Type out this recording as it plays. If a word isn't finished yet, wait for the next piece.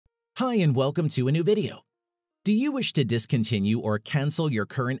Hi and welcome to a new video. Do you wish to discontinue or cancel your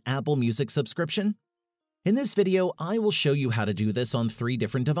current Apple Music subscription? In this video, I will show you how to do this on 3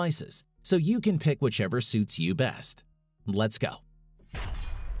 different devices, so you can pick whichever suits you best. Let's go.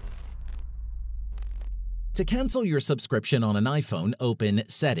 To cancel your subscription on an iPhone, open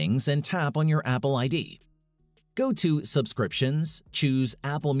Settings and tap on your Apple ID. Go to Subscriptions, choose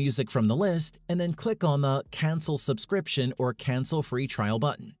Apple Music from the list, and then click on the Cancel Subscription or Cancel Free Trial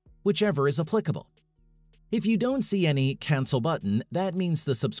button, whichever is applicable. If you don't see any Cancel button, that means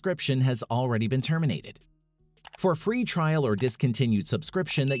the subscription has already been terminated. For free trial or discontinued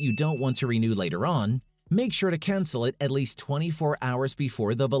subscription that you don't want to renew later on, make sure to cancel it at least 24 hours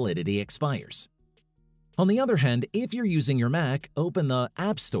before the validity expires. On the other hand, if you're using your Mac, open the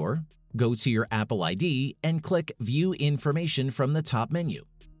App Store, go to your Apple ID, and click View Information from the top menu.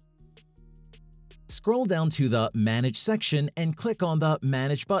 Scroll down to the Manage section and click on the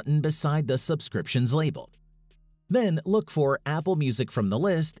Manage button beside the subscriptions label. Then look for Apple Music from the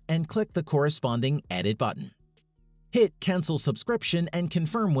list and click the corresponding Edit button. Hit Cancel Subscription and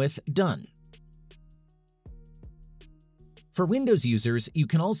confirm with Done. For Windows users, you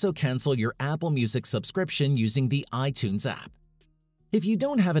can also cancel your Apple Music subscription using the iTunes app. If you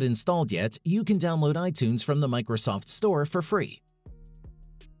don't have it installed yet, you can download iTunes from the Microsoft Store for free.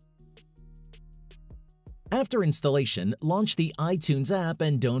 After installation, launch the iTunes app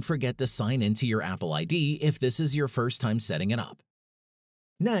and don't forget to sign into your Apple ID if this is your first time setting it up.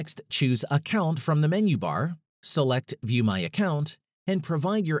 Next, choose Account from the menu bar, select View My Account, and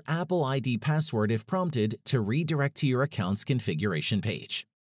provide your Apple ID password if prompted to redirect to your account's configuration page.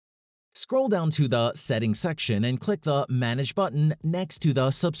 Scroll down to the Settings section and click the Manage button next to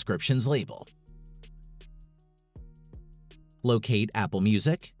the Subscriptions label. Locate Apple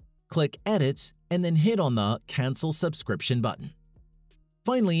Music, click Edit, and then hit on the Cancel Subscription button.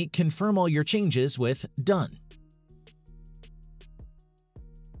 Finally, confirm all your changes with Done.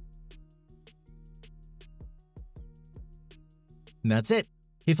 That's it.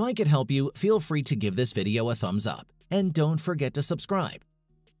 If I could help you, feel free to give this video a thumbs up, and don't forget to subscribe.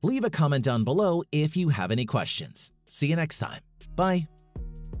 Leave a comment down below if you have any questions. See you next time. Bye.